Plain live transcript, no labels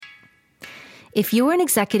If you're an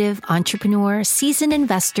executive, entrepreneur, seasoned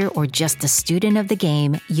investor, or just a student of the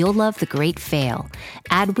game, you'll love The Great Fail,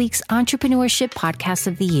 Adweek's entrepreneurship podcast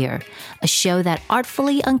of the year, a show that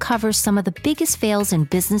artfully uncovers some of the biggest fails in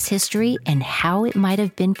business history and how it might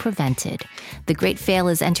have been prevented. The Great Fail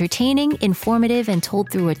is entertaining, informative, and told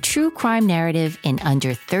through a true crime narrative in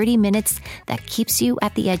under 30 minutes that keeps you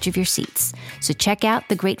at the edge of your seats. So check out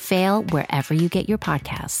The Great Fail wherever you get your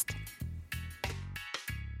podcast.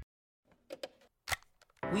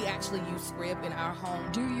 We actually use Scrib in our home.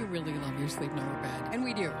 Do you really love your Sleep Number bed? And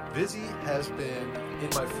we do. Vizzy has been in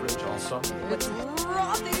my fridge all summer. It's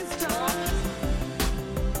Rothy's time.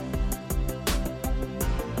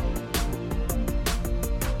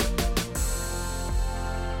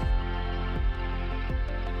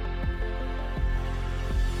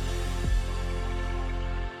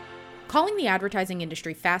 Calling the advertising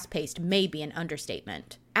industry fast-paced may be an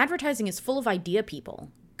understatement. Advertising is full of idea people,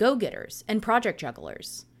 go-getters, and project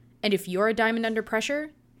jugglers. And if you're a diamond under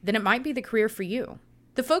pressure, then it might be the career for you.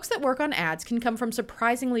 The folks that work on ads can come from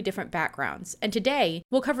surprisingly different backgrounds, and today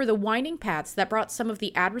we'll cover the winding paths that brought some of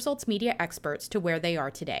the ad results media experts to where they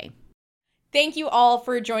are today. Thank you all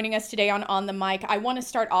for joining us today on the Mic. I want to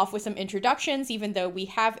start off with some introductions, even though we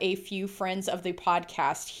have a few friends of the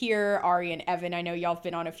podcast here, Ari and Evan. I know y'all have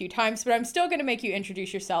been on a few times, but I'm still going to make you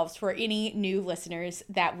introduce yourselves for any new listeners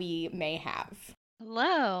that we may have.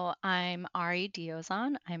 Hello, I'm Ari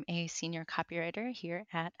Diozan. I'm a senior copywriter here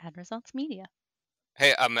at Ad Results Media.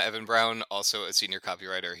 Hey, I'm Evan Brown, also a senior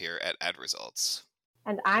copywriter here at Ad Results.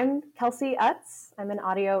 And I'm Kelsey Utz. I'm an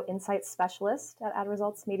audio insights specialist at Ad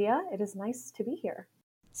Results Media. It is nice to be here.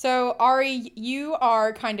 So, Ari, you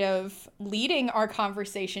are kind of leading our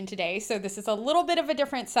conversation today. So this is a little bit of a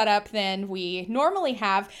different setup than we normally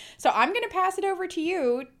have. So I'm going to pass it over to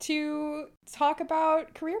you to talk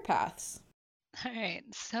about career paths. All right,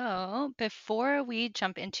 so before we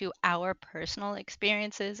jump into our personal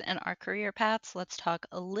experiences and our career paths, let's talk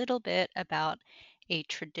a little bit about a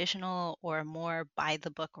traditional or more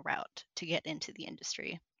by-the-book route to get into the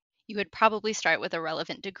industry. You would probably start with a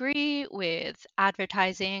relevant degree with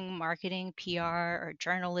advertising, marketing, PR, or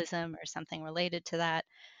journalism, or something related to that.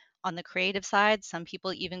 On the creative side, some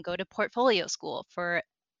people even go to portfolio school for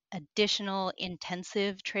additional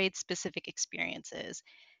intensive trade-specific experiences.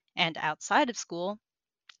 And outside of school,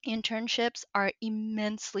 internships are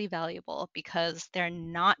immensely valuable because they're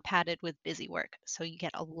not padded with busy work. So you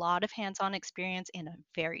get a lot of hands-on experience in a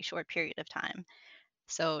very short period of time.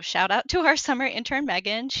 So shout out to our summer intern,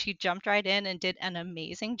 Megan. She jumped right in and did an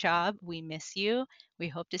amazing job. We miss you. We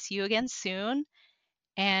hope to see you again soon.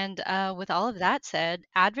 And with all of that said,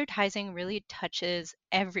 advertising really touches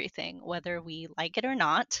everything, whether we like it or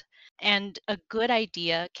not. And a good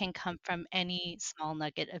idea can come from any small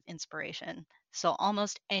nugget of inspiration. So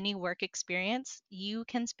almost any work experience you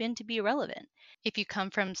can spin to be relevant. If you come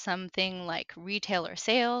from something like retail or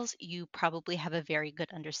sales, you probably have a very good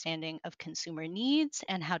understanding of consumer needs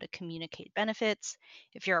and how to communicate benefits.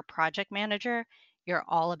 If you're a project manager, you're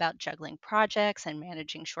all about juggling projects and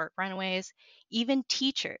managing short runways. Even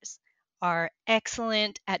teachers are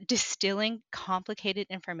excellent at distilling complicated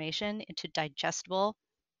information into digestible,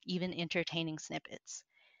 even entertaining snippets.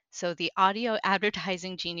 So the audio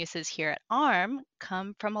advertising geniuses here at ARM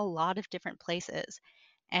come from a lot of different places.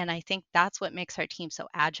 And I think that's what makes our team so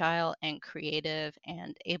agile and creative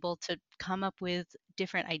and able to come up with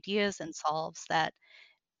different ideas and solves that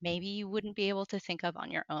maybe you wouldn't be able to think of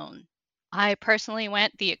on your own. I personally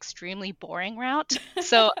went the extremely boring route.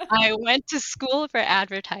 So I went to school for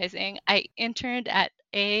advertising. I interned at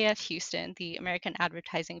AAF Houston, the American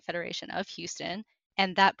Advertising Federation of Houston.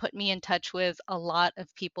 And that put me in touch with a lot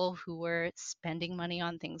of people who were spending money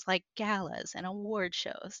on things like galas and award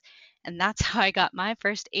shows. And that's how I got my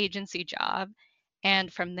first agency job.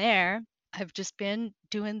 And from there, I've just been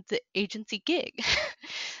doing the agency gig.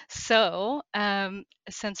 So,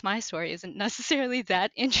 since my story isn't necessarily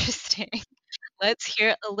that interesting, let's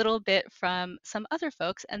hear a little bit from some other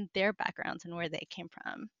folks and their backgrounds and where they came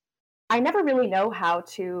from. I never really know how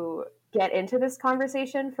to get into this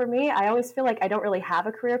conversation for me. I always feel like I don't really have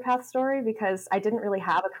a career path story because I didn't really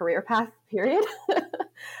have a career path, period.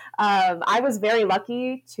 I was very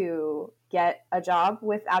lucky to get a job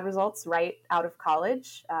with Ad Results right out of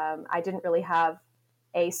college. I didn't really have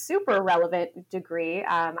a super relevant degree.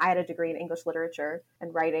 I had a degree in English literature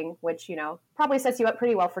and writing, which, probably sets you up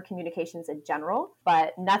pretty well for communications in general,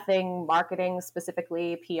 but nothing marketing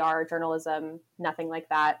specifically, PR, journalism, nothing like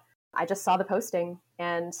that. I just saw the posting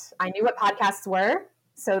and I knew what podcasts were.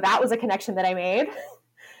 So that was a connection that I made.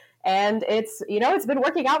 And it's been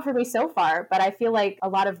working out for me so far, but I feel like a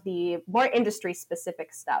lot of the more industry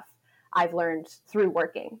specific stuff I've learned through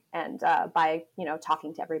working and by,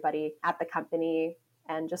 talking to everybody at the company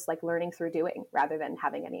and just like learning through doing rather than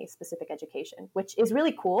having any specific education, which is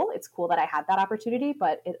really cool. It's cool that I had that opportunity,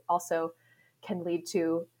 but it also can lead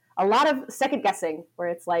to a lot of second guessing where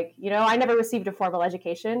it's like, I never received a formal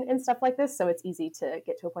education and stuff like this. So it's easy to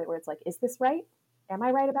get to a point where it's like, is this right? Am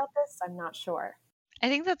I right about this? I'm not sure. I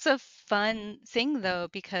think that's a fun thing though,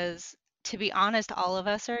 because to be honest, all of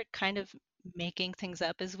us are kind of making things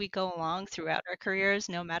up as we go along throughout our careers,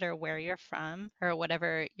 no matter where you're from or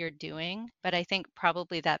whatever you're doing. But I think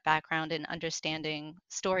probably that background in understanding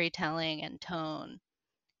storytelling and tone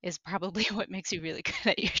is probably what makes you really good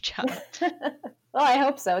at your job. Well, I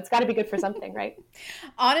hope so. It's got to be good for something, right?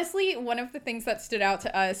 Honestly, one of the things that stood out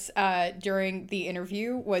to us during the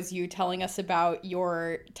interview was you telling us about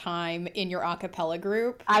your time in your a cappella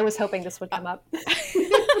group. I was hoping this would come up.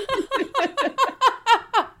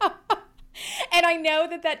 And I know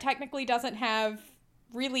that technically doesn't have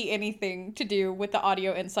really anything to do with the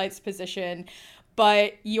Audio Insights position,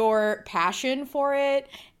 but your passion for it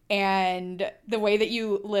and the way that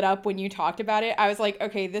you lit up when you talked about it, I was like,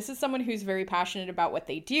 okay, this is someone who's very passionate about what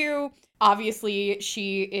they do. Obviously,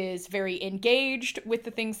 she is very engaged with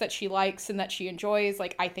the things that she likes and that she enjoys.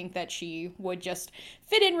 Like, I think that she would just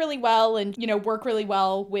fit in really well and, work really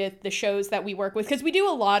well with the shows that we work with. Because we do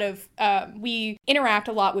a lot of, we interact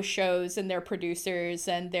a lot with shows and their producers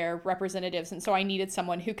and their representatives. And so I needed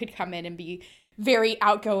someone who could come in and be very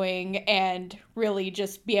outgoing and really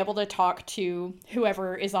just be able to talk to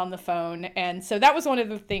whoever is on the phone. And so that was one of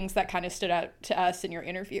the things that kind of stood out to us in your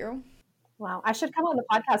interview. Wow. I should come on the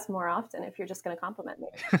podcast more often if you're just going to compliment me.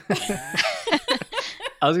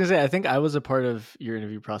 I was going to say, I think I was a part of your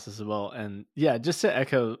interview process as well. And yeah, just to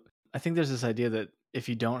echo, I think there's this idea that if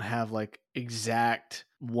you don't have like exact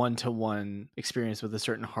one-to-one experience with a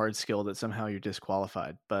certain hard skill, that somehow you're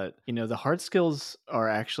disqualified. But, the hard skills are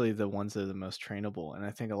actually the ones that are the most trainable. And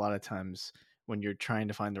I think a lot of times when you're trying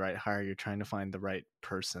to find the right hire, you're trying to find the right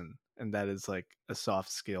person. And that is like a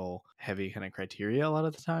soft skill heavy kind of criteria a lot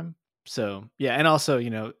of the time. So yeah, and also,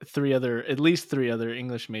 at least three other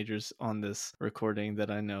English majors on this recording that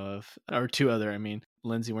I know of, or two other,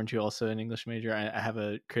 Lindsay, weren't you also an English major? I have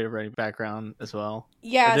a creative writing background as well.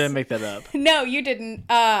 Yeah. Or did I make that up? No, you didn't.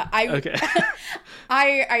 Okay.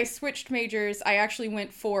 I switched majors. I actually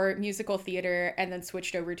went for musical theater and then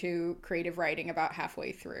switched over to creative writing about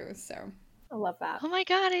halfway through. So I love that. Oh my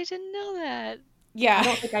God, I didn't know that. Yeah. I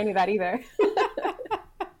don't think I knew that either.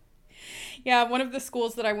 Yeah, one of the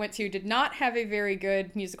schools that I went to did not have a very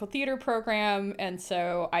good musical theater program, and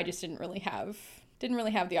so I just didn't really have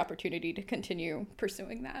the opportunity to continue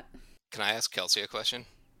pursuing that. Can I ask Kelsey a question?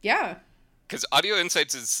 Yeah. Because Audio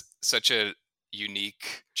Insights is such a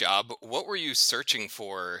unique job. What were you searching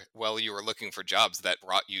for while you were looking for jobs that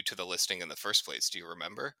brought you to the listing in the first place? Do you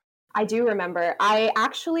remember? I do remember. I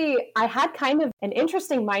had kind of an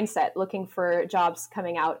interesting mindset looking for jobs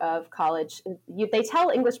coming out of college. They tell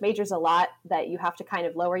English majors a lot that you have to kind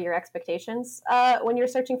of lower your expectations when you're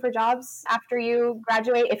searching for jobs after you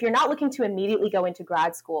graduate. If you're not looking to immediately go into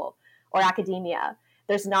grad school or academia,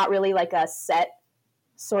 there's not really like a set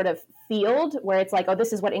sort of field where it's like, oh,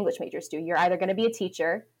 this is what English majors do. You're either going to be a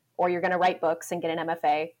teacher or you're going to write books and get an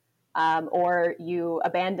MFA. Or you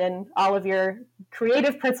abandon all of your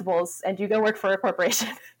creative principles and you go work for a corporation.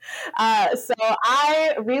 So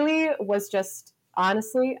I really was just,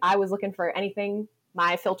 honestly, I was looking for anything.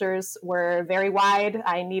 My filters were very wide.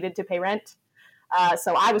 I needed to pay rent.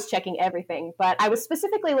 So I was checking everything, but I was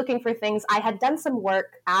specifically looking for things. I had done some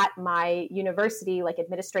work at my university, like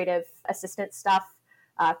administrative assistant stuff,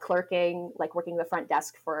 clerking, like working the front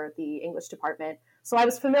desk for the English department. So I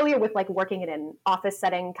was familiar with like working in an office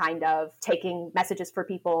setting, kind of taking messages for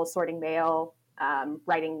people, sorting mail,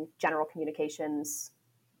 writing general communications,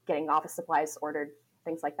 getting office supplies ordered,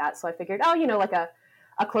 things like that. So I figured, like a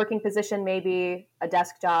clerking position, maybe a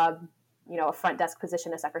desk job, a front desk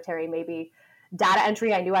position, a secretary, maybe. Data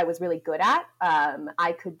entry, I knew I was really good at.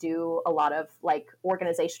 I could do a lot of like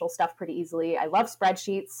organizational stuff pretty easily. I love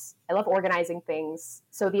spreadsheets. I love organizing things.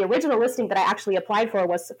 So the original listing that I actually applied for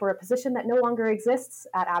was for a position that no longer exists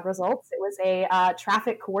at AdResults. It was a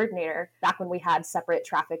traffic coordinator back when we had separate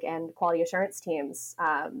traffic and quality assurance teams.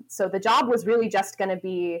 So the job was really just going to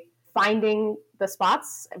be finding the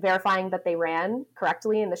spots, verifying that they ran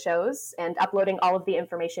correctly in the shows, and uploading all of the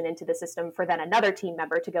information into the system for then another team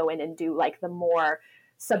member to go in and do like the more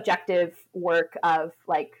subjective work of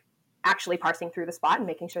like actually parsing through the spot and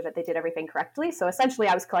making sure that they did everything correctly. So essentially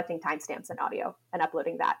I was collecting timestamps and audio and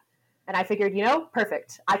uploading that. And I figured,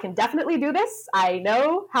 perfect. I can definitely do this. I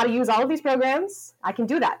know how to use all of these programs. I can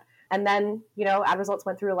do that. And then, Ad Results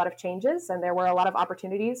went through a lot of changes, and there were a lot of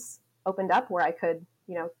opportunities opened up where I could,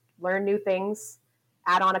 learn new things,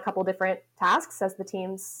 add on a couple different tasks as the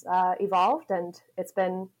teams evolved. And it's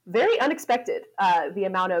been very unexpected, the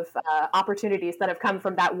amount of opportunities that have come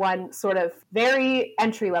from that one sort of very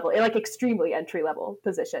entry level, like extremely entry level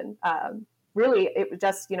position. Really, it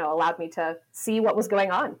just, allowed me to see what was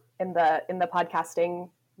going on in the podcasting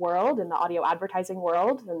world, in the audio advertising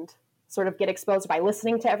world, and sort of get exposed by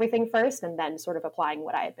listening to everything first and then sort of applying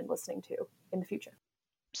what I had been listening to in the future.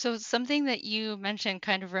 So something that you mentioned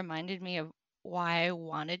kind of reminded me of why I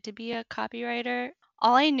wanted to be a copywriter.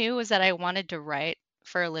 All I knew was that I wanted to write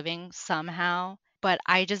for a living somehow, but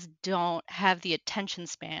I just don't have the attention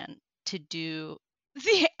span to do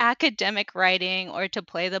the academic writing or to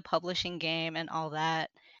play the publishing game and all that.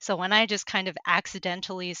 So when I just kind of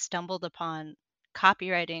accidentally stumbled upon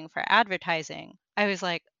copywriting for advertising, I was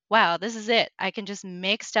like, wow, this is it. I can just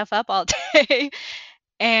make stuff up all day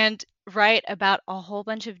and write about a whole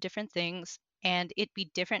bunch of different things, and it'd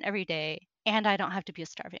be different every day, and I don't have to be a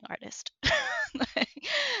starving artist,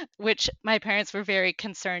 which my parents were very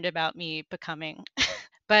concerned about me becoming.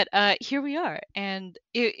 But here we are, and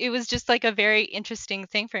it was just like a very interesting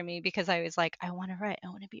thing for me because I was like, I want to write, I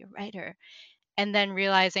want to be a writer. And then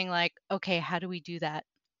realizing like, okay, how do we do that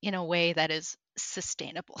in a way that is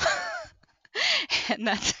sustainable? And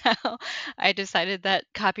that's how I decided that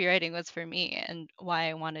copywriting was for me, and why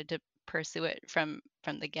I wanted to pursue it from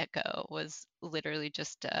the get-go was literally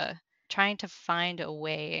just trying to find a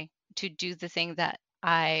way to do the thing that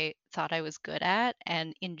I thought I was good at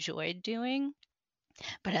and enjoyed doing,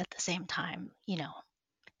 but at the same time,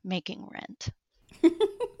 making rent.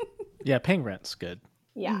 Yeah, paying rent's good.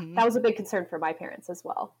 Yeah, that was a big concern for my parents as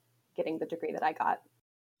well, getting the degree that I got.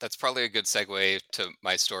 That's probably a good segue to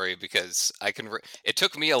my story because it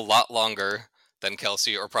took me a lot longer than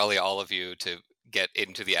Kelsey or probably all of you to get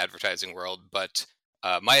into the advertising world, but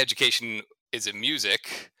my education is in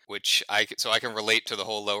music, which I can relate to the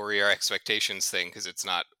whole lower your expectations thing because it's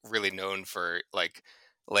not really known for like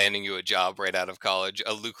landing you a job right out of college,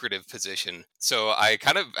 a lucrative position. So I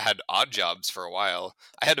kind of had odd jobs for a while.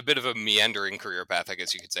 I had a bit of a meandering career path, I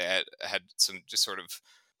guess you could say. I had some just sort of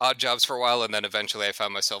odd jobs for a while, and then eventually I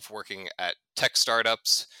found myself working at tech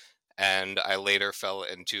startups, and I later fell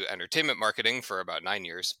into entertainment marketing for about 9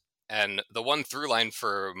 years. And the one through line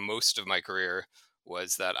for most of my career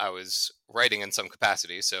was that I was writing in some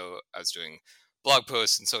capacity. So I was doing blog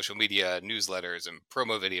posts and social media, newsletters and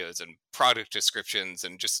promo videos and product descriptions,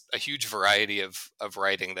 and just a huge variety of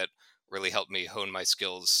writing that really helped me hone my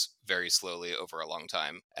skills very slowly over a long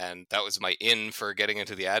time. And that was my in for getting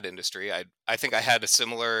into the ad industry. I think I had a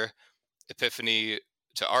similar epiphany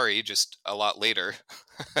to Ari, just a lot later,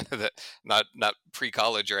 that not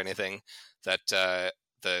pre-college or anything, that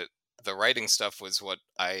the writing stuff was what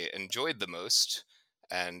I enjoyed the most,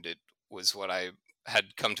 and it was what I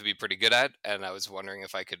had come to be pretty good at, and I was wondering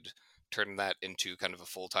if I could turn that into kind of a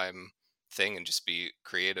full-time thing and just be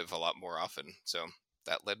creative a lot more often. So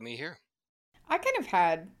that led me here. I kind of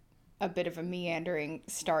had a bit of a meandering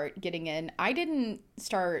start getting in. I didn't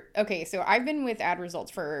start... Okay, so I've been with Ad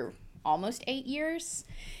Results for almost 8 years,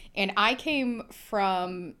 and I came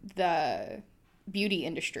from the beauty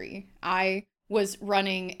industry. I was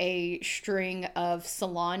running a string of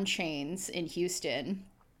salon chains in Houston,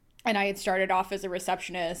 and I had started off as a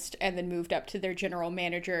receptionist and then moved up to their general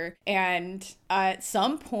manager. And at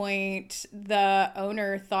some point, the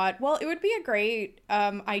owner thought, well, it would be a great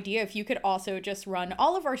idea if you could also just run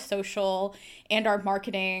all of our social and our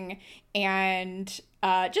marketing and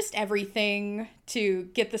just everything to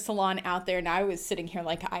get the salon out there. And I was sitting here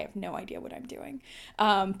like, I have no idea what I'm doing.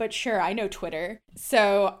 But sure, I know Twitter.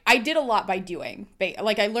 So I did a lot by doing.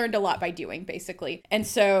 I learned a lot by doing, basically. And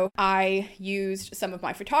so I used some of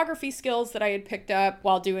my photography skills that I had picked up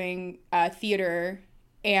while doing theater,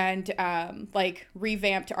 and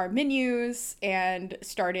revamped our menus and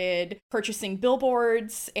started purchasing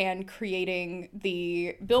billboards and creating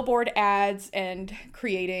the billboard ads and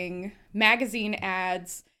creating magazine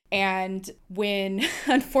ads. And when,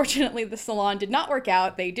 unfortunately, the salon did not work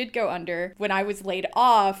out, they did go under. When I was laid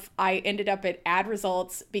off, I ended up at Ad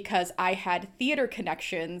Results because I had theater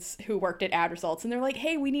connections who worked at Ad Results. And they're like,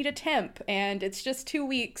 hey, we need a temp. And it's just 2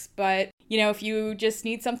 weeks, but, if you just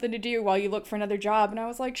need something to do while you look for another job. And I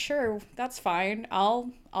was like, sure, that's fine.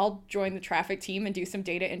 I'll join the traffic team and do some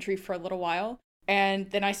data entry for a little while. And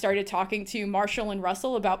then I started talking to Marshall and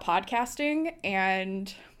Russell about podcasting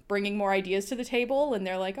and bringing more ideas to the table, and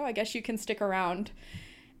they're like, oh, I guess you can stick around.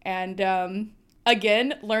 And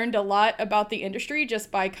again, learned a lot about the industry just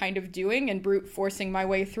by kind of doing and brute forcing my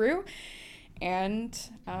way through. And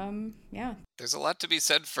yeah. There's a lot to be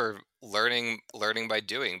said for learning by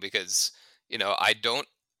doing, because I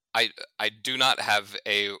do not have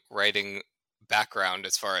a writing background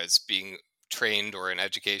as far as being trained or an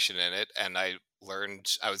education in it, and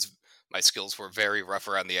my skills were very rough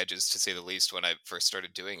around the edges, to say the least, when I first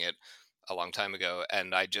started doing it a long time ago,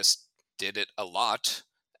 and I just did it a lot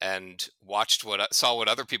and saw what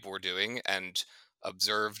other people were doing, and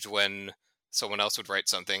observed when someone else would write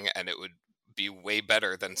something and it would be way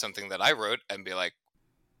better than something that I wrote, and be like,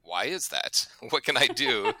 why is that? What can I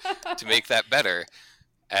do to make that better?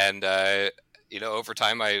 And over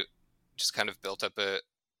time I just kind of built up a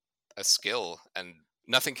skill, and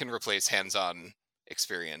nothing can replace hands-on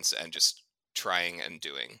experience and just trying and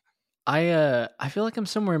doing. I feel like I'm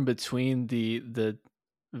somewhere in between the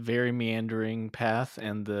very meandering path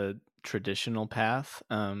and the traditional path.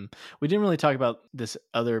 We didn't really talk about this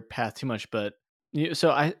other path too much, but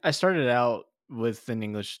so I started out with an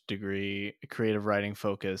English degree, creative writing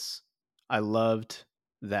focus. I loved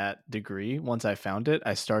that degree. Once I found it,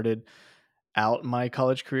 I started out my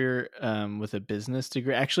college career with a business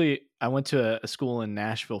degree. Actually, I went to a school in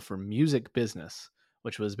Nashville for music business,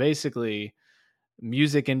 which was basically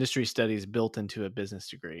music industry studies built into a business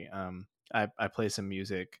degree. I play some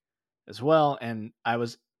music as well, and I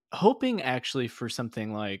was hoping actually for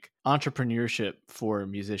something like entrepreneurship for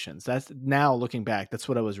musicians. That's, now looking back, that's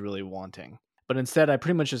what I was really wanting. But instead, I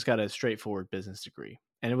pretty much just got a straightforward business degree,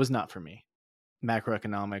 and it was not for me.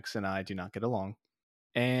 Macroeconomics and I do not get along.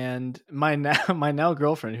 And my now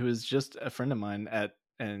girlfriend, who is just a friend of mine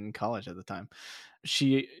in college at the time,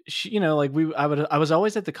 she I was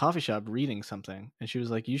always at the coffee shop reading something, and she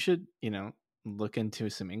was like, you should look into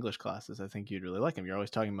some English classes. I think you'd really like them. You're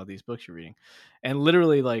always talking about these books you're reading. And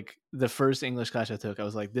literally, like, the first English class I took, I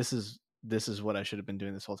was like, this is what I should have been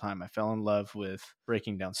doing this whole time. I fell in love with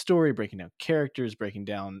breaking down story, breaking down characters, breaking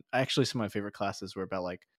down, actually some of my favorite classes were about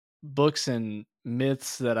like books and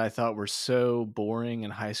myths that I thought were so boring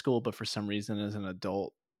in high school, but for some reason as an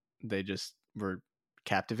adult they just were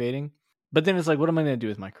captivating. But then it's like, what am I going to do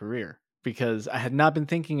with my career? Because I had not been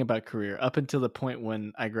thinking about career up until the point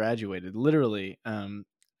when I graduated. Literally,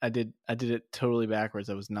 I did it totally backwards.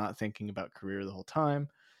 I was not thinking about career the whole time.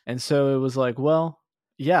 And so it was like, well,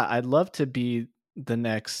 yeah, I'd love to be the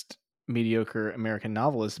next mediocre American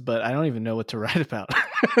novelist, but I don't even know what to write about.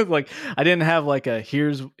 Like, I didn't have like a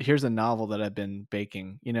here's a novel that I've been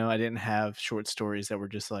baking. I didn't have short stories that were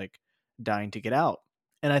just like dying to get out.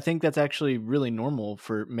 And I think that's actually really normal.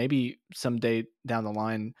 For maybe someday down the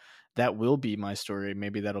line, that will be my story.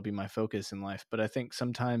 Maybe that'll be my focus in life. But I think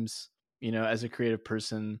sometimes, as a creative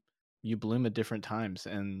person, you bloom at different times.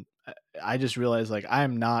 And I just realized, like, I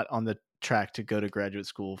am not on the track to go to graduate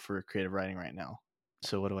school for creative writing right now.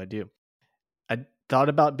 So what do? I thought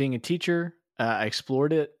about being a teacher. I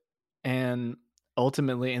explored it, and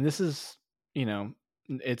ultimately, and this is,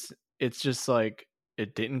 it's just like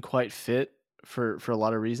it didn't quite fit for a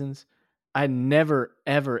lot of reasons. I never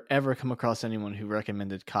ever come across anyone who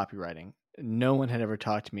recommended copywriting. No one had ever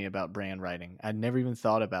talked to me about brand writing. I'd never even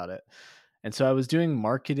thought about it. And so I was doing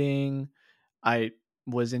marketing. I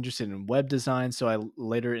was interested in web design, so I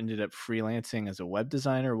later ended up freelancing as a web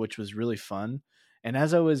designer, which was really fun. And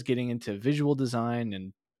as I was getting into visual design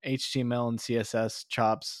and HTML and CSS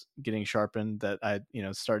chops getting sharpened, that I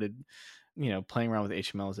started playing around with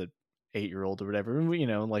HTML as an 8-year-old or whatever.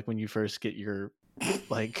 Like when you first get your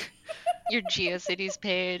like your GeoCities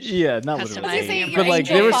page. Yeah, not literally, customizing, but like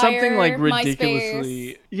there was something like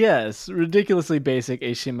MySpace. ridiculously basic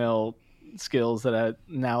HTML skills that I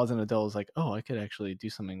now as an adult was like, oh, I could actually do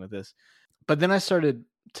something with this. But then I started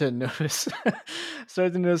to notice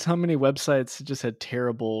how many websites just had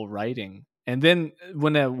terrible writing. And then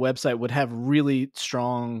when a website would have really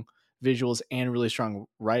strong visuals and really strong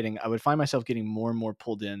writing, I would find myself getting more and more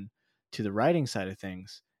pulled in to the writing side of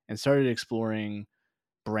things, and started exploring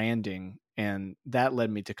branding. And that led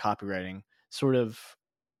me to copywriting, sort of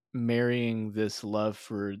marrying this love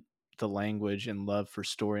for the language and love for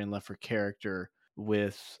story and love for character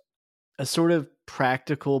with a sort of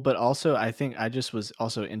practical, but also I think I just was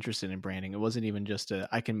also interested in branding. It wasn't even just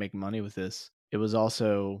I can make money with this. It was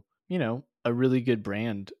also, a really good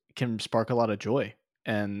brand can spark a lot of joy.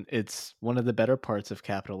 And it's one of the better parts of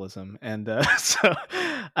capitalism. And so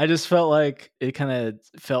I just felt like it kind of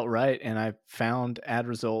felt right. And I found Ad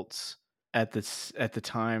Results at the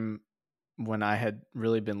time when I had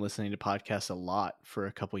really been listening to podcasts a lot for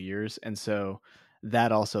a couple years. And so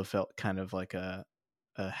that also felt kind of like a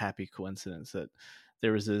happy coincidence that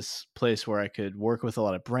there was this place where I could work with a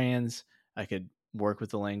lot of brands, I could work with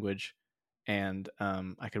the language, and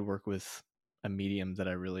I could work with a medium that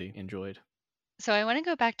I really enjoyed. So I want to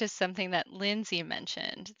go back to something that Lindsay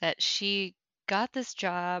mentioned, that she got this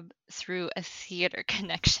job through a theater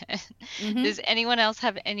connection. Does anyone else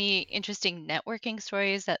have any interesting networking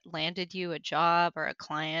stories that landed you a job or a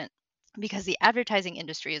client? Because the advertising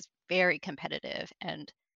industry is very competitive,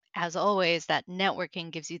 and as always, that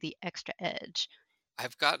networking gives you the extra edge.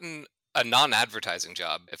 I've gotten a non-advertising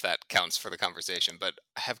job, if that counts for the conversation, but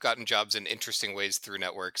I have gotten jobs in interesting ways through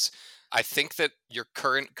networks. I think that your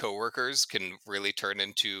current coworkers can really turn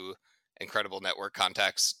into incredible network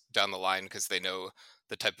contacts down the line because they know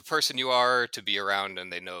the type of person you are to be around,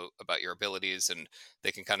 and they know about your abilities, and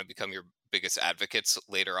they can kind of become your biggest advocates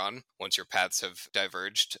later on once your paths have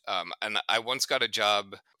diverged. And I once got a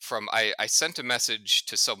job from, I sent a message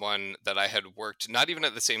to someone that I had worked not even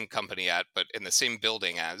at the same company at, but in the same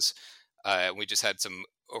building as. We just had some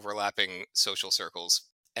overlapping social circles.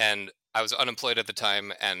 And I was unemployed at the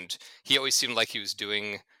time, and he always seemed like he was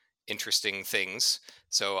doing interesting things.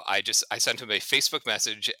 So I sent him a Facebook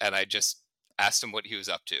message, and I just asked him what he was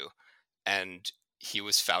up to. And he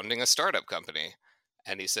was founding a startup company.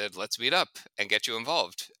 And he said, let's meet up and get you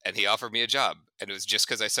involved. And he offered me a job. And it was just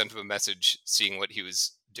because I sent him a message seeing what he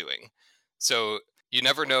was doing. So you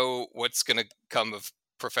never know what's going to come of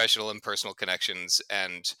professional and personal connections.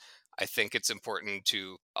 And I think it's important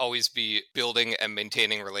to always be building and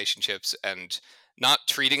maintaining relationships and not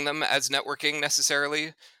treating them as networking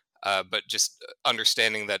necessarily, but just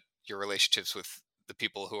understanding that your relationships with the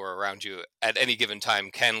people who are around you at any given time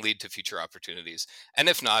can lead to future opportunities. And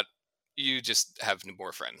if not, you just have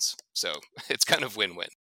more friends. So it's kind of win-win.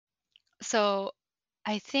 So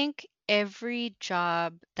I think every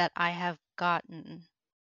job that I have gotten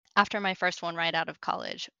after my first one right out of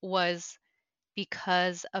college was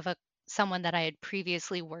because of someone that I had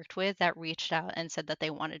previously worked with that reached out and said that they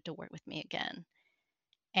wanted to work with me again.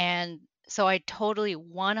 And so I totally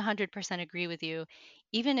 100% agree with you.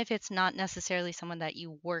 Even if it's not necessarily someone that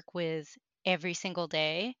you work with every single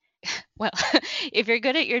day, well, if you're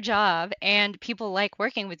good at your job and people like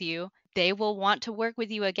working with you, they will want to work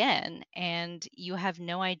with you again. And you have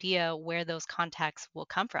no idea where those contacts will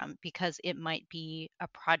come from, because it might be a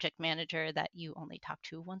project manager that you only talk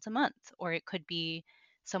to once a month, or it could be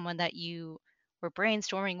someone that you were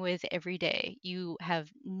brainstorming with every day. You have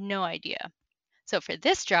no idea. So for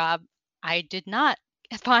this job, I did not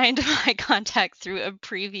find my contact through a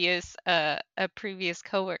previous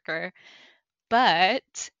coworker,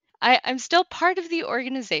 but I'm still part of the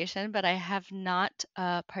organization, but I have not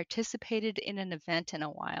participated in an event in a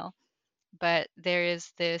while. But there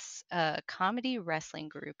is this comedy wrestling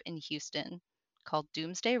group in Houston called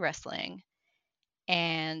Doomsday Wrestling,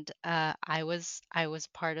 and I was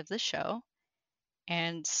part of the show,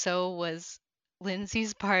 and so was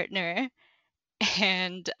Lindsay's partner,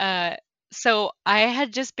 and so I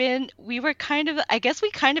had just been, I guess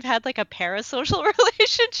we kind of had like a parasocial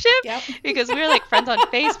relationship because we were like friends on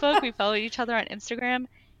Facebook. We followed each other on Instagram.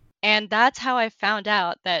 And that's how I found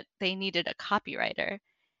out that they needed a copywriter.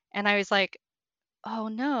 And I was like, oh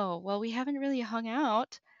no, well, we haven't really hung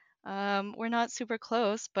out. We're not super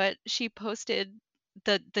close, but she posted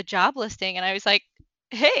the job listing, and I was like,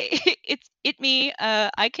 hey, it's me.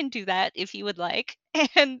 I can do that if you would like.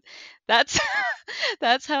 And that's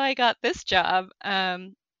that's how I got this job.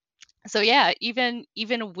 So yeah, even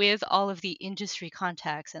with all of the industry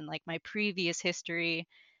contacts and like my previous history,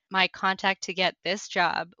 my contact to get this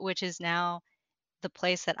job, which is now the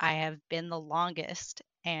place that I have been the longest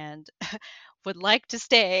and would like to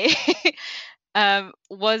stay,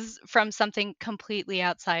 was from something completely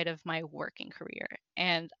outside of my working career.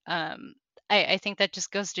 And I think that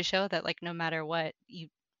just goes to show that like no matter what, you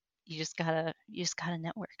just gotta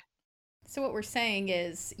network. So what we're saying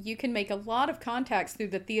is you can make a lot of contacts through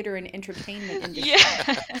the theater and entertainment industry.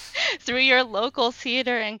 Yeah, through your local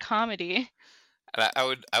theater and comedy. And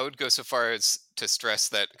I would go so far as to stress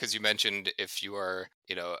that, because you mentioned if you are,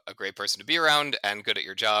 a great person to be around and good at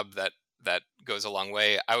your job, that goes a long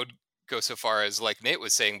way. I would go so far as, like Nate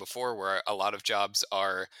was saying before, where a lot of jobs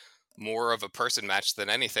are more of a person match than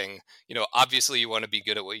anything. Obviously you want to be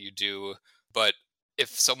good at what you do, but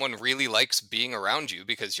if someone really likes being around you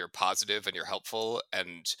because you're positive and you're helpful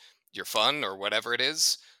and you're fun or whatever it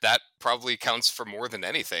is, that probably counts for more than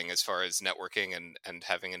anything as far as networking and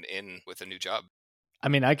having an in with a new job. I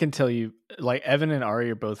mean, I can tell you, like, Evan and Ari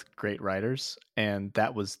are both great writers, and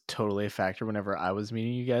that was totally a factor whenever I was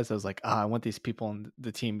meeting you guys. I was like, I want these people on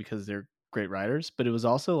the team because they're great writers, but it was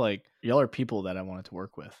also like, y'all are people that I wanted to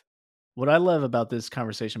work with. What I love about this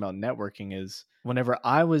conversation about networking is whenever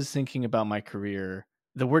I was thinking about my career,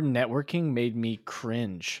 the word networking made me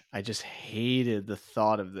cringe. I just hated the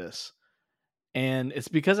thought of this. And it's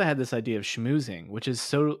because I had this idea of schmoozing, which is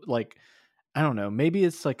so like, I don't know, maybe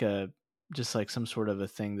it's like just like some sort of a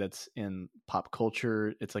thing that's in pop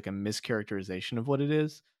culture. It's like a mischaracterization of what it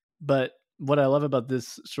is. But what I love about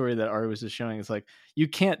this story that Ari was just showing is like, you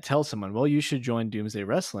can't tell someone, well, you should join Doomsday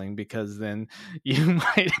Wrestling because then you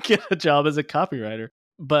might get a job as a copywriter.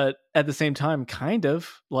 But at the same time, kind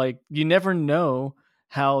of like, you never know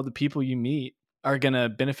how the people you meet are going to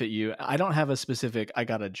benefit you. I don't have a specific, I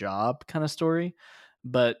got a job kind of story,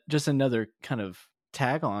 but just another kind of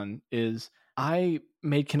tag on is I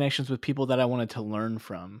made connections with people that I wanted to learn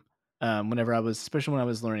from. Whenever I was, especially when I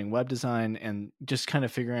was learning web design and just kind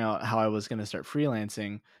of figuring out how I was going to start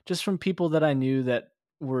freelancing, just from people that I knew that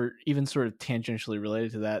were even sort of tangentially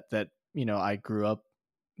related to that, you know, I grew up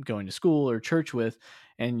going to school or church with,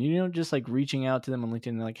 and, you know, just like reaching out to them on LinkedIn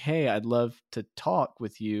and like, hey, I'd love to talk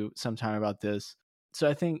with you sometime about this. So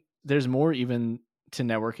I think there's more even to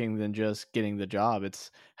networking than just getting the job. It's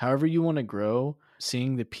however you want to grow,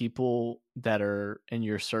 seeing the people that are in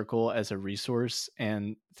your circle as a resource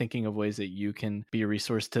and thinking of ways that you can be a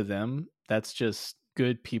resource to them. That's just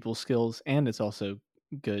good people skills, and it's also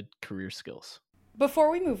good career skills.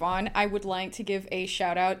 Before we move on, I would like to give a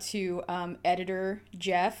shout out to editor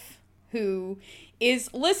Jeff, who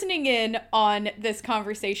is listening in on this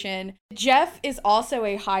conversation. Jeff is also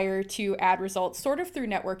a hire to Ad Results, sort of through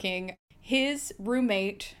networking. His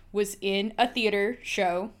roommate was in a theater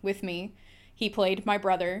show with me. He played my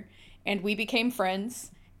brother, and we became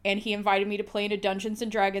friends, and he invited me to play in a Dungeons &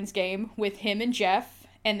 Dragons game with him and Jeff,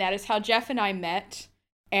 and that is how Jeff and I met.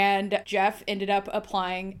 And Jeff ended up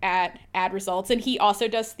applying at Ad Results, and he also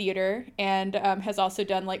does theater and has also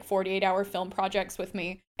done like 48-hour film projects with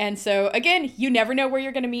me. And so, again, you never know where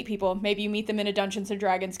you're going to meet people. Maybe you meet them in a Dungeons &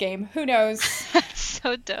 Dragons game. Who knows? That's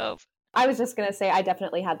so dope. I was just going to say, I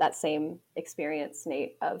definitely had that same experience,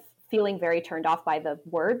 Nate, of feeling very turned off by the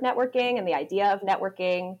word networking and the idea of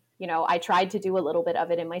networking. You know, I tried to do a little bit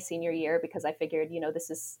of it in my senior year because I figured, you know, this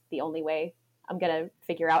is the only way I'm going to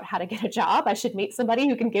figure out how to get a job. I should meet somebody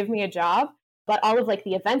who can give me a job. But all of like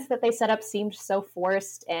the events that they set up seemed so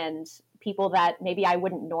forced, and people that maybe I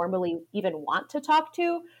wouldn't normally even want to talk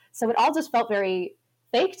to. So it all just felt very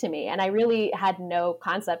fake to me. And I really had no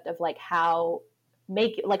concept of like how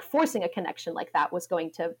forcing a connection like that was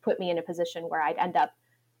going to put me in a position where I'd end up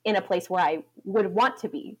in a place where I would want to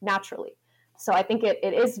be naturally. So I think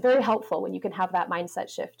it is very helpful when you can have that mindset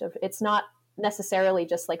shift of it's not necessarily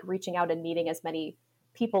just like reaching out and meeting as many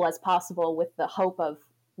people as possible with the hope of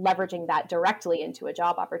leveraging that directly into a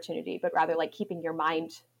job opportunity, but rather like keeping your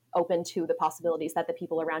mind open to the possibilities that the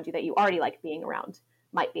people around you that you already like being around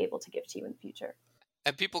might be able to give to you in the future.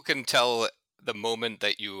 And people can tell the moment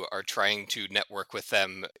that you are trying to network with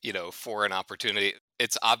them, you know, for an opportunity.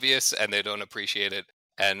 It's obvious and they don't appreciate it.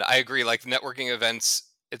 And I agree, like networking events,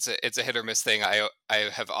 it's a hit or miss thing. I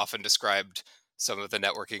have often described some of the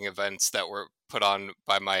networking events that were put on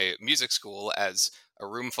by my music school as a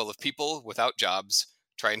room full of people without jobs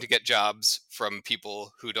trying to get jobs from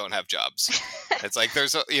people who don't have jobs. It's like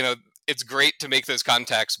it's great to make those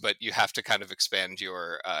contacts, but you have to kind of expand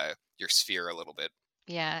your sphere a little bit.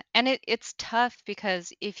 Yeah, and it's tough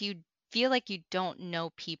because if you feel like you don't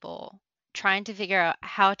know people, trying to figure out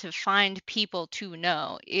how to find people to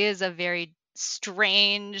know is a very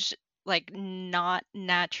strange, like not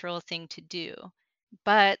natural thing to do.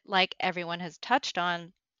 But like everyone has touched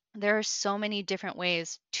on, there are so many different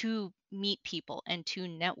ways to meet people and to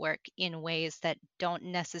network in ways that don't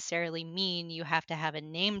necessarily mean you have to have a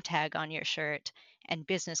name tag on your shirt and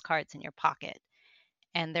business cards in your pocket.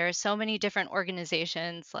 And there are so many different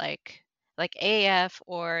organizations like AF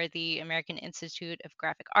or the American Institute of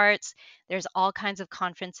Graphic Arts. There's all kinds of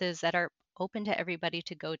conferences that are open to everybody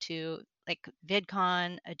to go to, like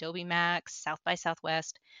VidCon, Adobe Max, South by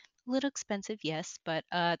Southwest. A little expensive, yes, but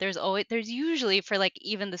there's usually, for like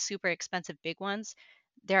even the super expensive big ones,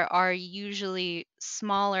 there are usually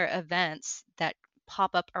smaller events that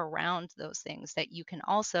pop up around those things that you can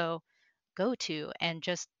also go to and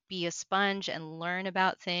just be a sponge and learn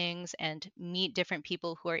about things and meet different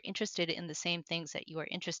people who are interested in the same things that you are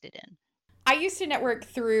interested in. I used to network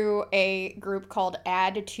through a group called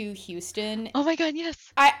Add to Houston. Oh my God,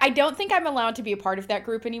 yes. I don't think I'm allowed to be a part of that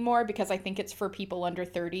group anymore because I think it's for people under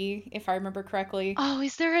 30, if I remember correctly. Oh,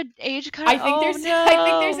 is there an age cutoff? I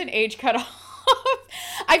think there's an age cutoff.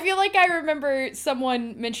 I feel like I remember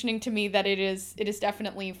someone mentioning to me that it is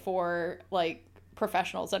definitely for like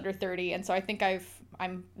professionals under 30, and so I think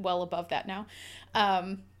I'm well above that now.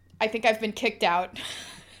 I think I've been kicked out.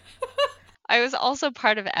 I was also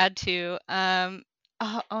part of Add2.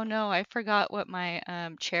 Oh no, I forgot what my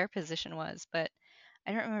chair position was, but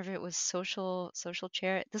I don't remember if it was social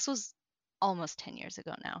chair. This was almost 10 years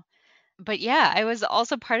ago now. But yeah, I was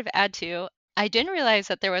also part of Add2. I didn't realize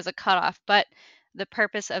that there was a cutoff, but the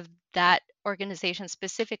purpose of that organization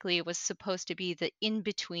specifically was supposed to be the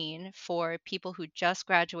in-between for people who just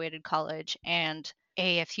graduated college and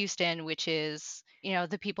AF Houston, which is,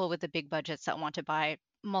 the people with the big budgets that want to buy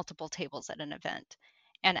multiple tables at an event.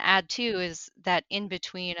 And Add2 is that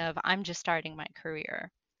in-between of I'm just starting my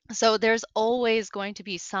career. So there's always going to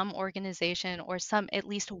be some organization or at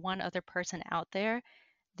least one other person out there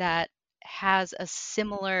that has a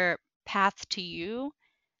similar path to you,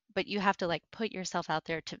 but you have to like put yourself out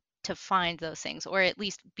there to find those things, or at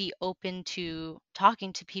least be open to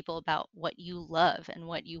talking to people about what you love and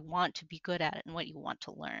what you want to be good at and what you want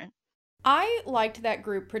to learn. I liked that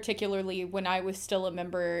group particularly when I was still a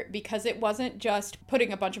member because it wasn't just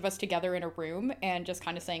putting a bunch of us together in a room and just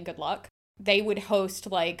kind of saying good luck. They would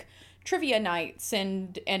host like trivia nights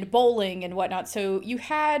and bowling and whatnot. So you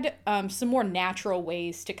had some more natural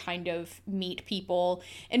ways to kind of meet people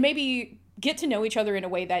and maybe get to know each other in a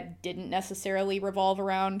way that didn't necessarily revolve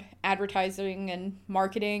around advertising and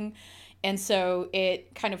marketing. And so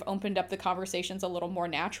it kind of opened up the conversations a little more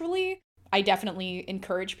naturally. I definitely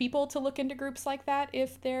encourage people to look into groups like that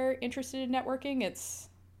if they're interested in networking.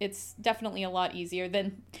 It's definitely a lot easier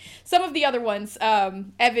than some of the other ones.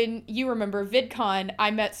 Evan, you remember VidCon. I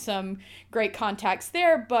met some great contacts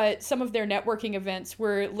there, but some of their networking events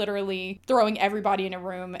were literally throwing everybody in a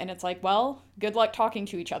room, and it's like, well, good luck talking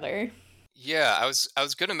to each other. Yeah, I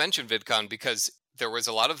was going to mention VidCon because there was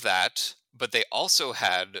a lot of that, but they also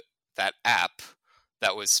had that app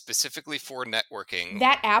that was specifically for networking.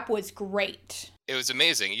 That app was great. It was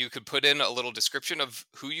amazing. You could put in a little description of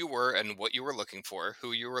who you were and what you were looking for,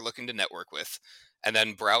 who you were looking to network with, and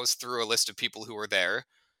then browse through a list of people who were there.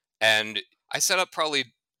 And I set up probably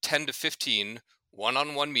 10 to 15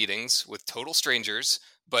 one-on-one meetings with total strangers,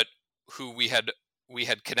 but who we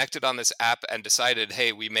had connected on this app and decided,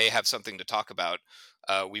 hey, we may have something to talk about.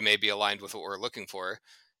 We may be aligned with what we're looking for.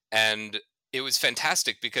 And it was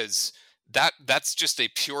fantastic because that's just a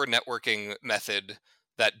pure networking method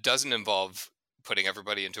that doesn't involve putting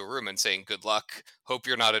everybody into a room and saying good luck, hope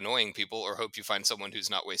you're not annoying people, or hope you find someone who's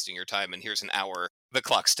not wasting your time, and here's an hour, the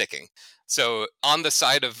clock's ticking. So on the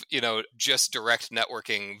side of, just direct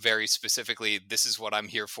networking, very specifically, this is what I'm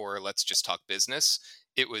here for, let's just talk business,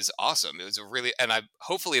 it was awesome. It was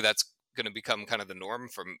hopefully that's going to become kind of the norm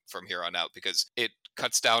from here on out, because it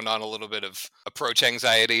cuts down on a little bit of approach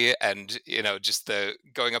anxiety, and just the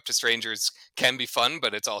going up to strangers can be fun,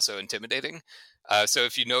 but it's also intimidating. So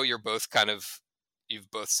if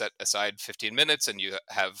you've both set aside 15 minutes and you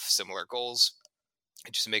have similar goals,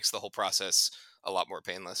 it just makes the whole process a lot more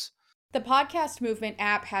painless. The Podcast Movement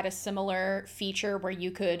app had a similar feature where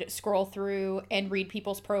you could scroll through and read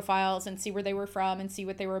people's profiles and see where they were from and see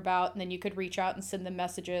what they were about. And then you could reach out and send them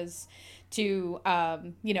messages to,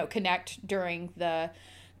 connect during the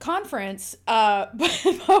conference.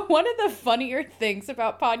 But one of the funnier things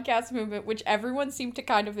about Podcast Movement, which everyone seemed to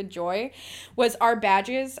kind of enjoy, was our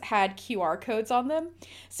badges had QR codes on them.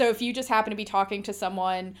 So if you just happen to be talking to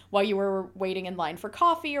someone while you were waiting in line for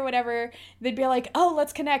coffee or whatever, they'd be like, oh,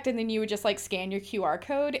 let's connect. And then you would just like scan your QR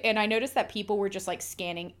code. And I noticed that people were just like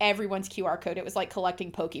scanning everyone's QR code. It was like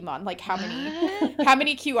collecting Pokemon. Like how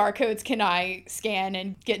many QR codes can I scan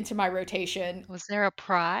and get into my rotation? Was there a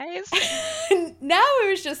prize? No, it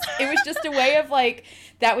was just a way of like,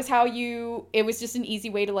 it was just an easy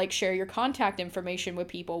way to like share your contact information with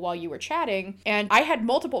people while you were chatting. And I had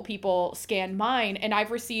multiple people scan mine, and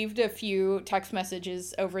I've received a few text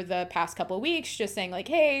messages over the past couple of weeks just saying like,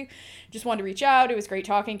 hey, just wanted to reach out. It was great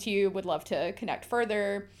talking to you. Would love to connect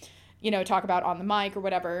further, talk about on the mic or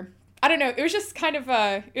whatever. I don't know. It was just kind of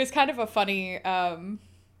a funny,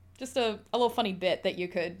 just a little funny bit that you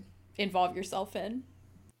could involve yourself in.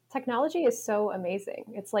 Technology is so amazing.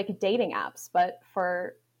 It's like dating apps, but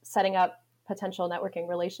for setting up potential networking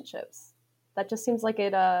relationships. That just seems like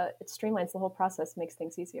it streamlines the whole process, makes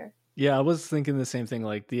things easier. Yeah, I was thinking the same thing,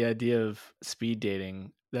 like the idea of speed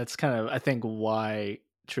dating. That's kind of, I think, why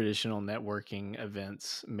traditional networking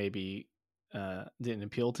events maybe didn't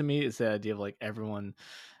appeal to me, is the idea of like everyone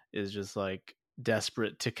is just like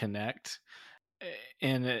desperate to connect,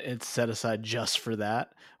 and it's set aside just for that.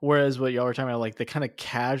 Whereas what y'all were talking about, like the kind of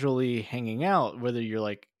casually hanging out, whether you're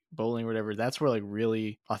like bowling or whatever, that's where like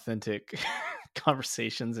really authentic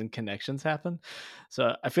conversations and connections happen.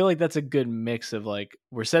 So I feel like that's a good mix of like,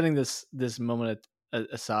 we're setting this moment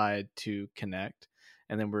aside to connect,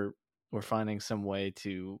 and then we're finding some way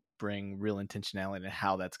to bring real intentionality to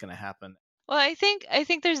how that's going to happen. Well, I think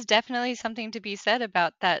there's definitely something to be said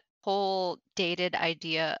about that whole dated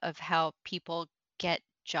idea of how people get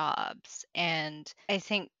jobs. And I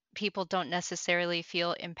think people don't necessarily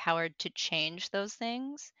feel empowered to change those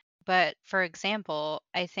things. But for example,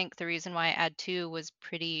 I think the reason why Ad2 was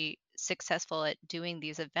pretty successful at doing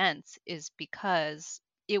these events is because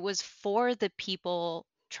it was for the people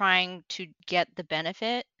trying to get the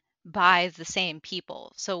benefit by the same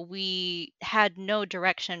people. So we had no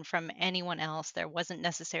direction from anyone else. There wasn't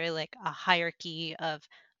necessarily like a hierarchy of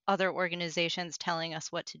other organizations telling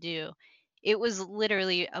us what to do. It was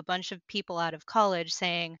literally a bunch of people out of college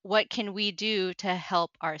saying, what can we do to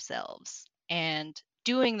help ourselves? And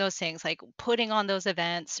doing those things, like putting on those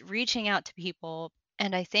events, reaching out to people.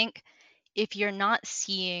 And I think if you're not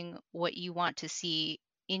seeing what you want to see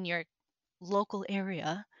in your local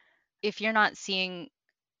area, if you're not seeing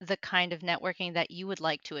the kind of networking that you would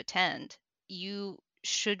like to attend, you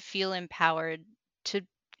should feel empowered to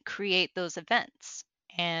create those events.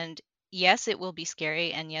 And yes, it will be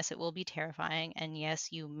scary, and yes, it will be terrifying, and yes,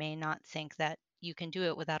 you may not think that you can do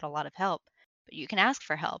it without a lot of help, but you can ask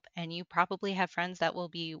for help, and you probably have friends that will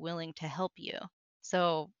be willing to help you.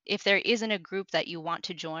 So if there isn't a group that you want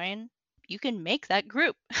to join, you can make that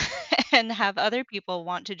group and have other people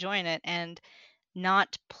want to join it and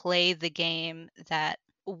not play the game that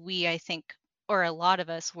we, I think, or a lot of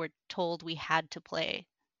us were told we had to play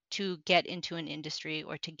to get into an industry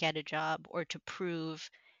or to get a job or to prove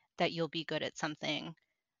that you'll be good at something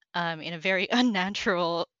in a very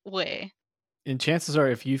unnatural way. And chances are,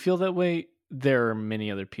 if you feel that way, there are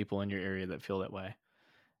many other people in your area that feel that way.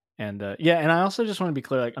 And yeah, and I also just want to be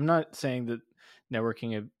clear, like, I'm not saying that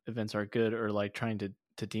networking events are good or like trying to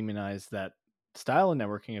demonize that style of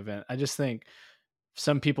networking event. I just think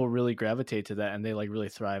some people really gravitate to that and they like really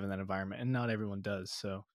thrive in that environment, and not everyone does.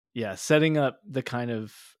 So yeah, setting up the kind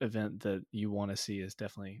of event that you want to see is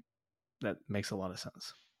definitely, that makes a lot of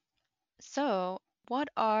sense. So, what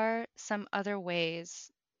are some other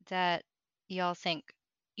ways that y'all think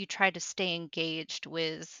you try to stay engaged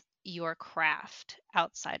with your craft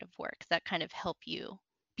outside of work that kind of help you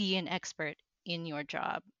be an expert in your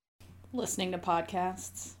job? Listening to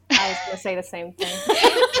podcasts. I was going to say the same thing. Well,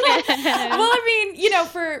 I mean, you know,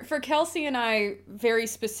 for Kelsey and I, very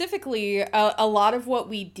specifically, a lot of what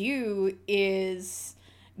we do is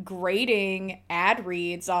grading ad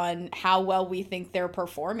reads on how well we think they're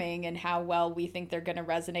performing and how well we think they're going to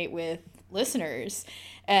resonate with listeners.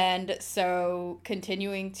 And so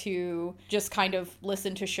continuing to just kind of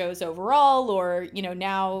listen to shows overall, or, you know,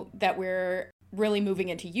 now that we're really moving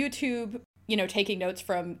into YouTube, you know, taking notes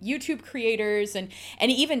from YouTube creators and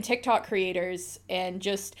even TikTok creators, and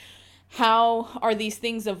just how are these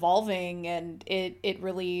things evolving, and it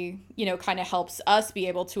really, you know, kind of helps us be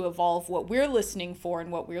able to evolve what we're listening for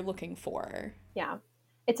and what we're looking for. Yeah.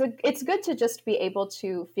 It's good to just be able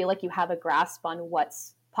to feel like you have a grasp on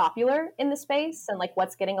what's popular in the space and like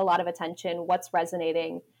what's getting a lot of attention, what's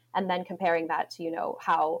resonating, and then comparing that to, you know,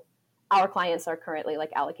 how our clients are currently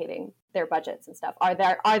like allocating their budgets and stuff. Are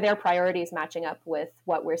their priorities matching up with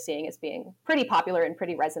what we're seeing as being pretty popular and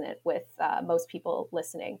pretty resonant with most people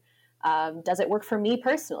listening? Does it work for me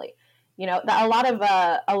personally? You know, a lot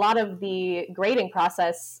of the grading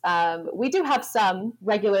process, we do have some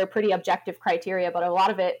regular, pretty objective criteria, but a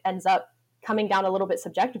lot of it ends up coming down a little bit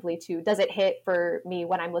subjectively to, does it hit for me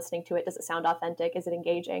when I'm listening to it? Does it sound authentic? Is it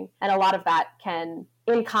engaging? And a lot of that can,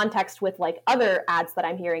 in context with like other ads that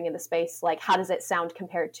I'm hearing in the space, like how does it sound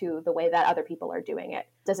compared to the way that other people are doing it?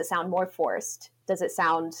 Does it sound more forced? Does it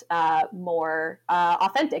sound more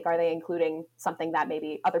authentic? Are they including something that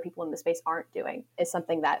maybe other people in the space aren't doing? Is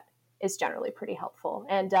something that is generally pretty helpful.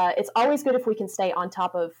 And it's always good if we can stay on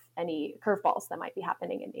top of any curveballs that might be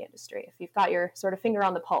happening in the industry. If you've got your sort of finger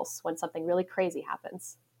on the pulse when something really crazy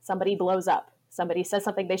happens, somebody blows up, somebody says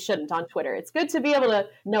something they shouldn't on Twitter, it's good to be able to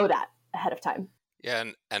know that ahead of time. Yeah,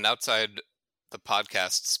 and outside the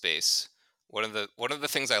podcast space, one of the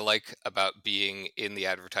things I like about being in the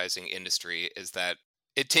advertising industry is that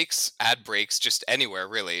it takes ad breaks just anywhere,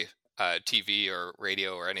 really, TV or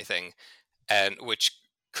radio or anything, and which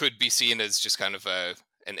could be seen as just kind of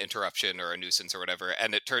an interruption or a nuisance or whatever,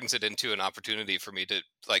 and it turns it into an opportunity for me to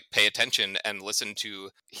like pay attention and listen to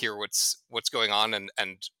hear what's going on,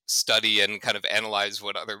 and study and kind of analyze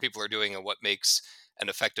what other people are doing and what makes an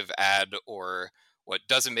effective ad, or what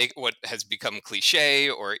doesn't make, what has become cliche,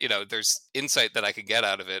 or, you know, there's insight that I could get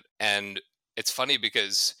out of it. And it's funny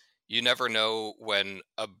because you never know when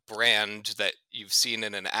a brand that you've seen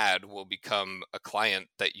in an ad will become a client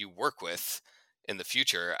that you work with in the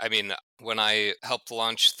future. I mean, when I helped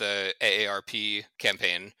launch the AARP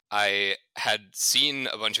campaign, I had seen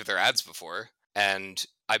a bunch of their ads before, and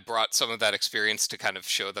I brought some of that experience to kind of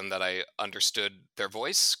show them that I understood their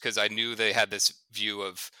voice, because I knew they had this view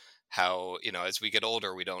of how, as we get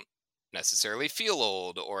older, we don't necessarily feel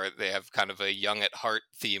old, or they have kind of a young at heart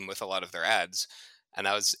theme with a lot of their ads. And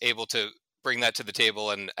I was able to bring that to the table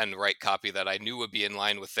and write copy that I knew would be in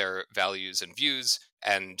line with their values and views.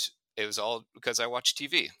 And it was all because I watched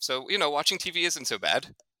TV. So, watching TV isn't so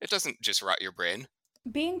bad. It doesn't just rot your brain.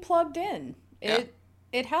 Being plugged in,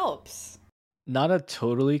 it helps. Not a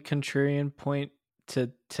totally contrarian point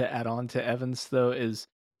to add on to Evan's, though, is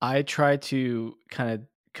I try to kind of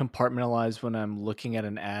compartmentalize when I'm looking at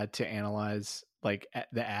an ad to analyze like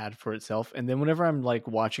the ad for itself. And then whenever I'm like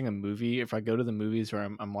watching a movie, if I go to the movies or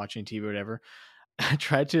I'm watching TV or whatever, I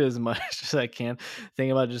try to, as much as I can,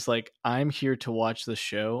 think about just like, I'm here to watch the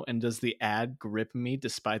show, and does the ad grip me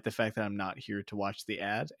despite the fact that I'm not here to watch the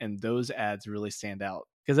ad? And those ads really stand out,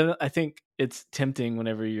 because I think it's tempting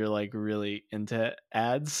whenever you're like really into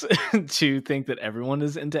ads to think that everyone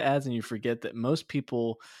is into ads, and you forget that most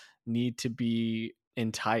people need to be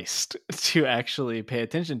enticed to actually pay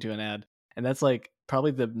attention to an ad. And that's like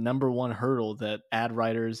probably the number one hurdle that ad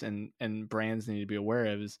writers and brands need to be aware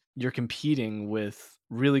of, is you're competing with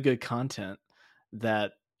really good content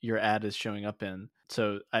that your ad is showing up in.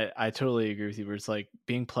 So I totally agree with you, where it's like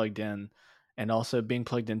being plugged in, and also being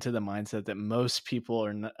plugged into the mindset that most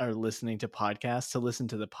people are listening to podcasts to listen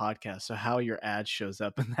to the podcast. So how your ad shows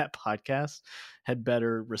up in that podcast had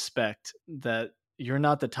better respect that you're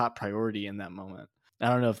not the top priority in that moment. I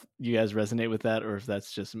don't know if you guys resonate with that, or if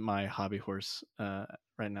that's just my hobby horse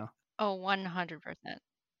right now. Oh, 100%.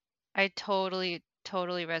 I totally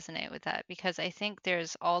resonate with that, because I think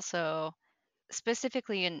there's also,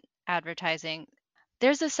 specifically in advertising,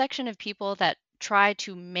 there's a section of people that try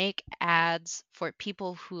to make ads for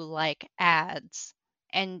people who like ads.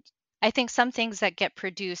 And I think some things that get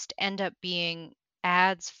produced end up being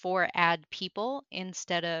ads for ad people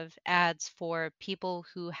instead of ads for people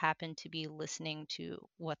who happen to be listening to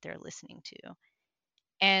what they're listening to.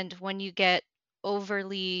 And when you get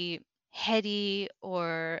overly heady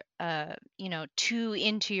or too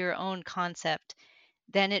into your own concept,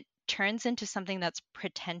 then it turns into something that's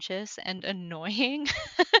pretentious and annoying.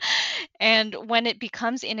 And when it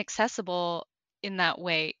becomes inaccessible in that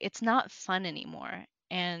way, it's not fun anymore.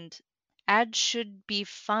 And ads should be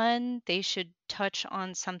fun. They should touch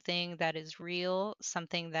on something that is real,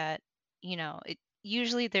 something that,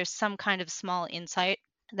 usually there's some kind of small insight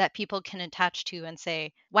that people can attach to and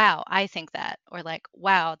say, wow, I think that, or like,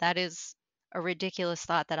 wow, that is a ridiculous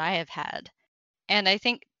thought that I have had. And I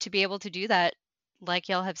think to be able to do that, like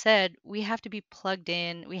y'all have said, we have to be plugged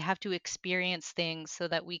in. We have to experience things so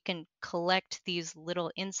that we can collect these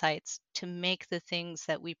little insights to make the things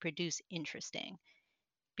that we produce interesting.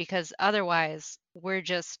 Because otherwise, we're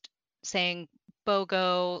just saying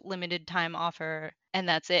BOGO limited time offer, and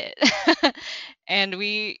that's it. And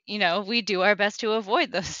we do our best to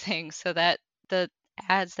avoid those things so that the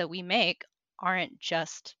ads that we make aren't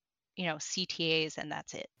just, CTAs and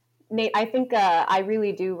that's it. Nate, I think I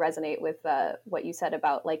really do resonate with what you said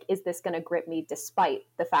about, like, is this going to grip me despite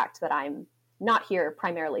the fact that I'm not here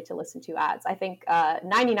primarily to listen to ads? I think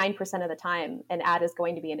 99% of the time, an ad is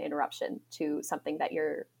going to be an interruption to something that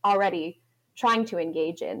you're already trying to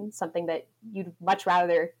engage in, something that you'd much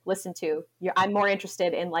rather listen to. I'm more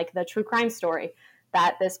interested in like the true crime story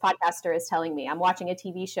that this podcaster is telling me. I'm watching a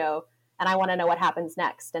TV show and I want to know what happens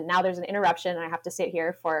next. And now there's an interruption and I have to sit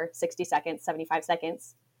here for 60 seconds, 75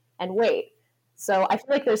 seconds and wait. So I feel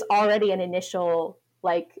like there's already an initial,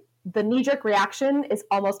 like, the knee-jerk reaction is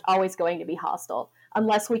almost always going to be hostile,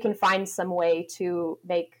 unless we can find some way to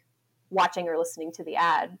make watching or listening to the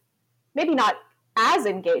ad maybe not as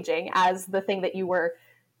engaging as the thing that you were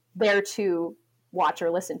there to watch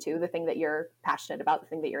or listen to, the thing that you're passionate about, the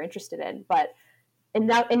thing that you're interested in, but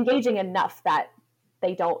engaging enough that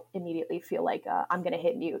they don't immediately feel like, I'm going to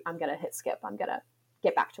hit mute, I'm going to hit skip, I'm going to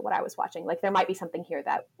get back to what I was watching. Like, there might be something here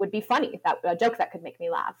that would be funny, that a joke that could make me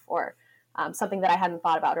laugh, or something that I hadn't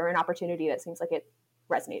thought about, or an opportunity that seems like it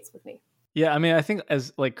resonates with me. Yeah, I mean, I think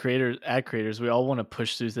as like ad creators, we all want to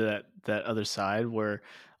push through to that other side where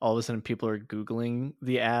all of a sudden people are Googling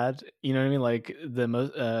the ad. You know what I mean? Like the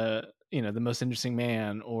most interesting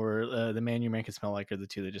man, or the man your man can smell like, are the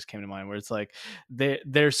two that just came to mind. Where it's like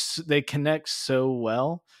they connect so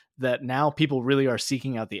well that now people really are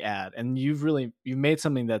seeking out the ad, and you've made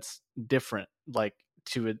something that's different. Like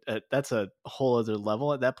that's a whole other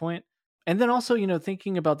level at that point. And then also,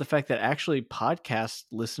 thinking about the fact that actually podcast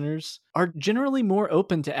listeners are generally more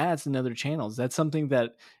open to ads than other channels. That's something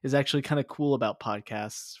that is actually kind of cool about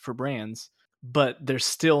podcasts for brands. but they're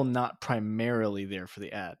still not primarily there for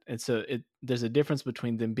the ad. And so there's a difference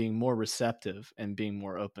between them being more receptive and being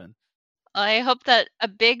more open. I hope that a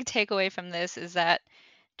big takeaway from this is that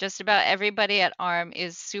just about everybody at ARM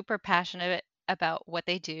is super passionate about what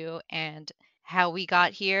they do, and how we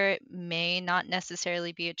got here may not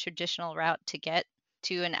necessarily be a traditional route to get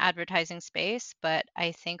to an advertising space, but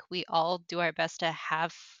I think we all do our best to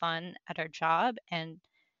have fun at our job, and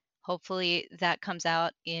hopefully that comes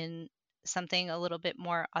out in something a little bit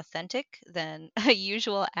more authentic than a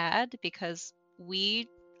usual ad, because we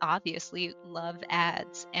obviously love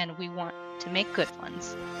ads and we want to make good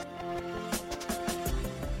ones.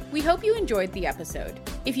 We hope you enjoyed the episode.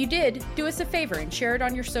 If you did, do us a favor and share it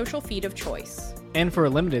on your social feed of choice. And for a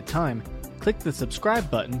limited time, click the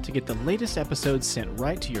subscribe button to get the latest episodes sent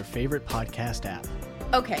right to your favorite podcast app.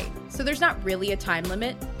 Okay, so there's not really a time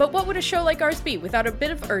limit, but what would a show like ours be without a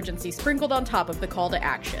bit of urgency sprinkled on top of the call to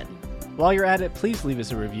action? While you're at it, please leave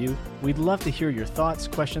us a review. We'd love to hear your thoughts,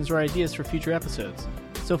 questions, or ideas for future episodes.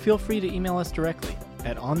 So feel free to email us directly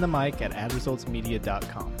at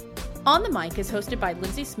onthemic@adresultsmedia.com. On the Mic is hosted by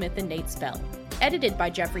Lindsay Smith and Nate Spell, edited by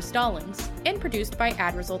Jeffrey Stallings, and produced by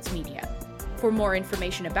Ad Results Media. For more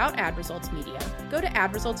information about Ad Results Media, go to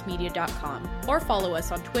adresultsmedia.com or follow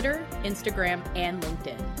us on Twitter, Instagram, and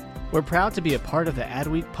LinkedIn. We're proud to be a part of the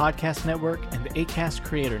Adweek Podcast Network and the Acast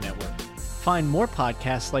Creator Network. Find more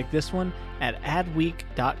podcasts like this one at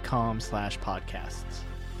adweek.com/podcasts.